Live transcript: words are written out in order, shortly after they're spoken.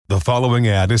The following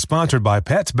ad is sponsored by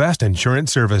Pets Best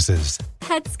Insurance Services.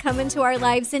 Pets come into our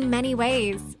lives in many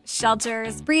ways.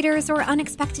 Shelters, breeders, or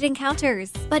unexpected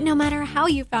encounters. But no matter how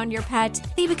you found your pet,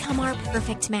 they become our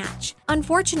perfect match.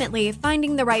 Unfortunately,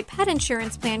 finding the right pet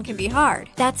insurance plan can be hard.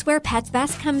 That's where Pets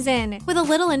Best comes in. With a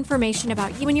little information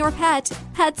about you and your pet,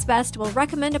 Pets Best will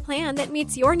recommend a plan that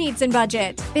meets your needs and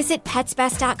budget. Visit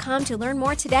PetsBest.com to learn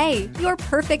more today. Your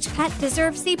perfect pet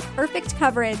deserves the perfect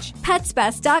coverage.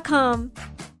 PetsBest.com.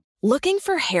 Looking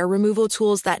for hair removal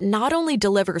tools that not only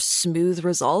deliver smooth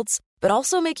results, but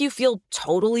also make you feel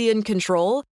totally in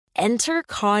control? Enter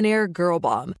Conair Girl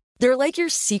Bomb. They're like your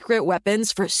secret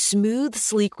weapons for smooth,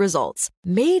 sleek results.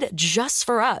 Made just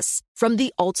for us. From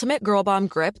the ultimate Girl Bomb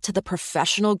grip to the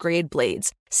professional grade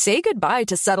blades, say goodbye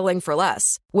to settling for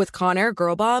less. With Conair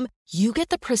Girl Bomb, you get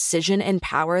the precision and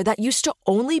power that used to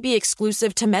only be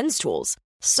exclusive to men's tools.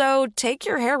 So take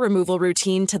your hair removal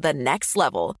routine to the next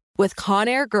level with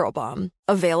Conair Girl Bomb.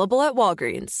 Available at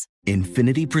Walgreens.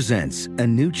 Infiniti presents a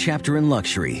new chapter in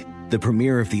luxury. The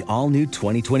premiere of the all-new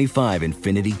 2025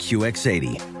 Infiniti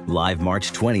QX80. Live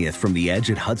March 20th from the Edge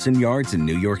at Hudson Yards in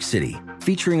New York City.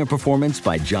 Featuring a performance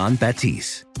by John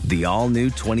Batiste. The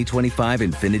all-new 2025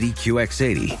 Infiniti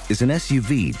QX80 is an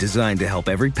SUV designed to help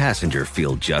every passenger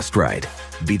feel just right.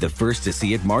 Be the first to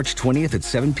see it March 20th at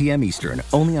 7 p.m. Eastern,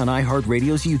 only on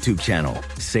iHeartRadio's YouTube channel.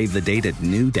 Save the date at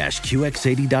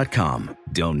new-QX80.com.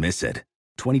 Don't miss it.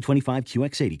 2025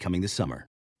 QX80 coming this summer.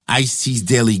 Ice-T's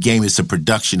Daily Game is a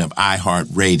production of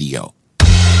iHeartRadio.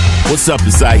 What's up,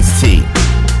 it's Ice-T.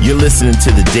 You're listening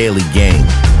to The Daily Game,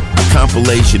 a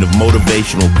compilation of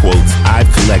motivational quotes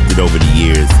I've collected over the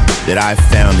years that I've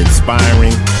found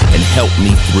inspiring and helped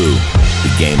me through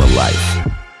the game of life.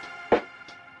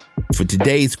 For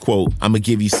today's quote, I'm going to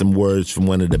give you some words from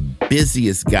one of the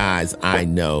busiest guys I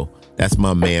know. That's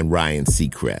my man, Ryan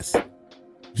Seacrest.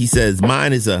 He says,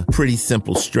 mine is a pretty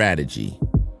simple strategy.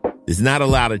 There's not a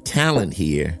lot of talent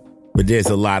here, but there's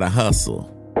a lot of hustle.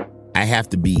 I have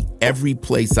to be every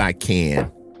place I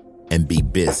can and be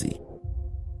busy.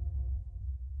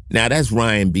 Now, that's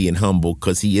Ryan being humble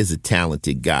because he is a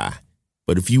talented guy.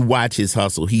 But if you watch his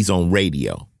hustle, he's on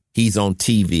radio. He's on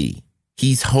TV.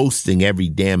 He's hosting every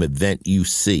damn event you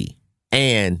see.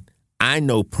 And I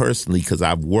know personally because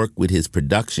I've worked with his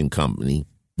production company.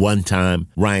 One time,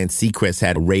 Ryan Seacrest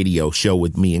had a radio show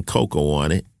with me and Coco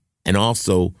on it, and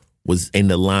also was in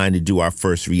the line to do our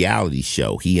first reality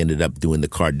show. He ended up doing the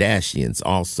Kardashians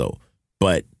also.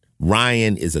 But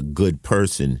Ryan is a good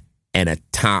person and a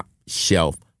top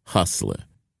shelf hustler.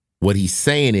 What he's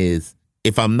saying is,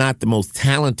 if I'm not the most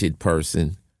talented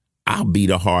person, I'll be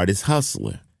the hardest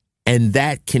hustler. And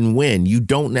that can win. You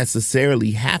don't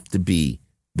necessarily have to be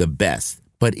the best.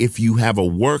 But if you have a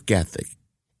work ethic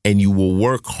and you will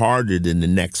work harder than the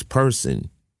next person,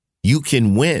 you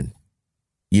can win.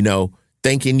 You know,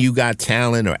 thinking you got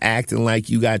talent or acting like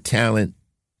you got talent,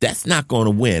 that's not going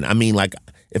to win. I mean, like,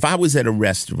 if I was at a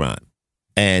restaurant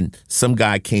and some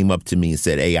guy came up to me and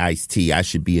said, hey, Ice-T, I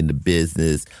should be in the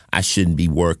business. I shouldn't be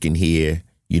working here.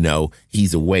 You know,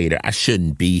 he's a waiter. I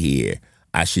shouldn't be here.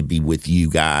 I should be with you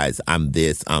guys. I'm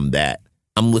this, I'm that.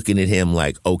 I'm looking at him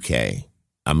like, okay,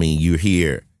 I mean, you're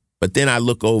here. But then I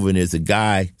look over and there's a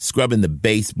guy scrubbing the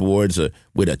baseboards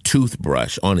with a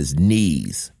toothbrush on his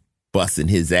knees, busting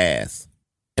his ass.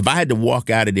 If I had to walk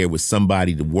out of there with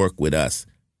somebody to work with us,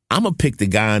 I'm going to pick the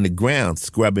guy on the ground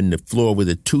scrubbing the floor with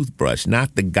a toothbrush,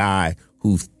 not the guy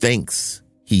who thinks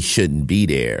he shouldn't be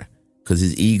there because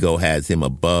his ego has him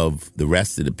above the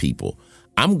rest of the people.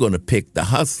 I'm going to pick the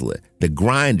hustler, the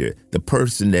grinder, the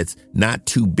person that's not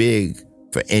too big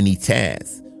for any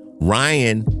task.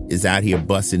 Ryan is out here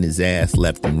busting his ass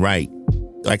left and right.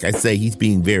 Like I say, he's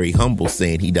being very humble,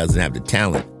 saying he doesn't have the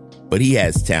talent, but he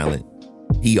has talent.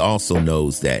 He also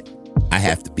knows that I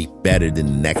have to be better than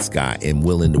the next guy and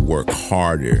willing to work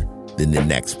harder than the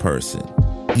next person.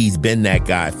 He's been that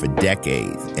guy for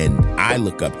decades, and I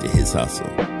look up to his hustle.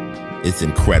 It's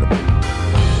incredible.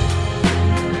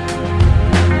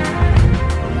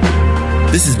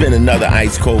 This has been another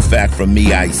Ice Cold Fact from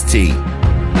me, Ice-T.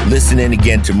 Listen in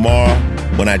again tomorrow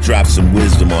when I drop some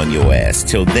wisdom on your ass.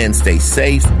 Till then, stay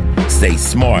safe, stay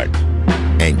smart,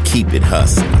 and keep it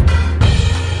hustling.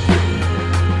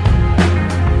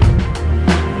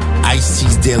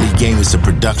 Ice-T's Daily Game is a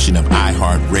production of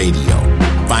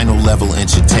iHeartRadio, Final Level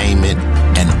Entertainment,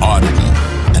 and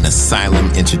Oddity, an Asylum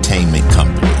Entertainment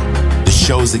company. The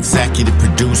show's executive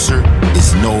producer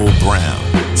is Noel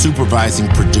Brown. Supervising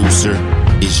producer,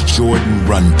 is Jordan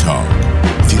Runtagh.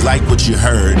 If you like what you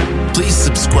heard, please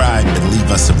subscribe and leave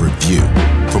us a review.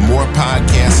 For more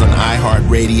podcasts on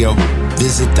iHeartRadio,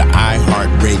 visit the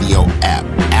iHeartRadio app,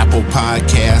 Apple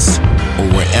Podcasts, or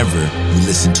wherever you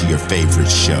listen to your favorite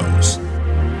shows.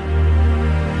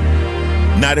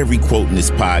 Not every quote in this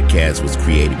podcast was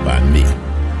created by me.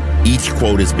 Each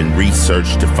quote has been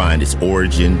researched to find its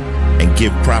origin and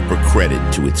give proper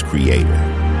credit to its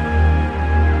creator.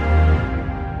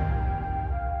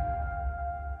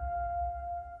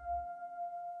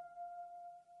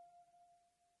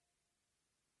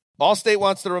 Allstate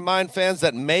wants to remind fans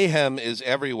that mayhem is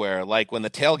everywhere, like when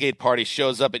the tailgate party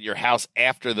shows up at your house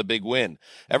after the big win.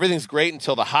 Everything's great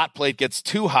until the hot plate gets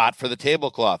too hot for the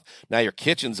tablecloth. Now your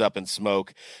kitchen's up in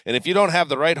smoke. And if you don't have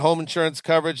the right home insurance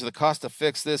coverage, the cost to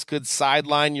fix this could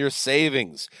sideline your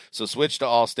savings. So switch to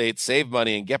Allstate, save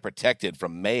money, and get protected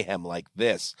from mayhem like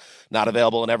this. Not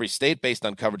available in every state based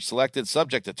on coverage selected,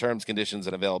 subject to terms, conditions,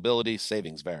 and availability.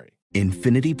 Savings vary.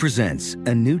 Infiniti presents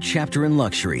a new chapter in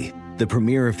luxury, the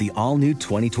premiere of the all-new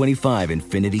 2025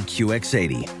 Infiniti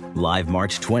QX80, live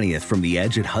March 20th from the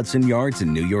Edge at Hudson Yards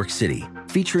in New York City,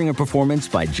 featuring a performance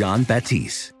by Jon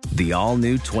Batiste. The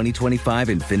all-new 2025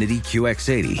 Infiniti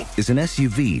QX80 is an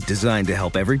SUV designed to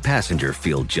help every passenger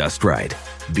feel just right.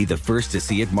 Be the first to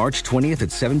see it March 20th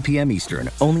at 7 p.m. Eastern,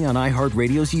 only on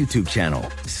iHeartRadio's YouTube channel.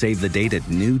 Save the date at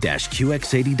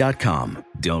new-QX80.com.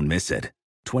 Don't miss it.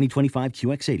 2025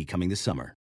 QX80 coming this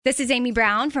summer. This is Amy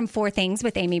Brown from 4 Things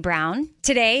with Amy Brown.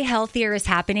 Today, Healthier is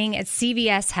happening at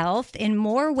CVS Health in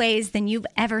more ways than you've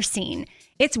ever seen.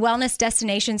 It's wellness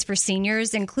destinations for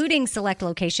seniors, including select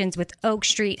locations with Oak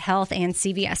Street Health and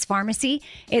CVS Pharmacy.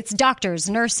 It's doctors,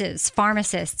 nurses,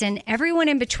 pharmacists, and everyone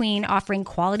in between offering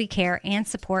quality care and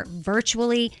support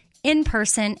virtually, in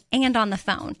person, and on the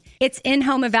phone. It's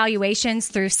in-home evaluations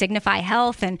through Signify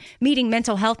Health and meeting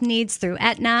mental health needs through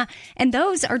Aetna. And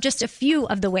those are just a few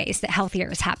of the ways that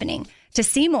Healthier is happening. To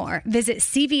see more, visit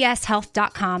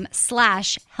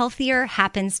cvshealth.com/healthier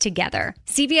happens together.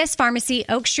 CVS Pharmacy,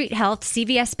 Oak Street Health,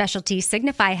 CVS Specialty,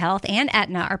 Signify Health, and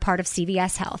Aetna are part of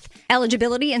CVS Health.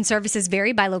 Eligibility and services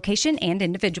vary by location and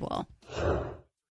individual.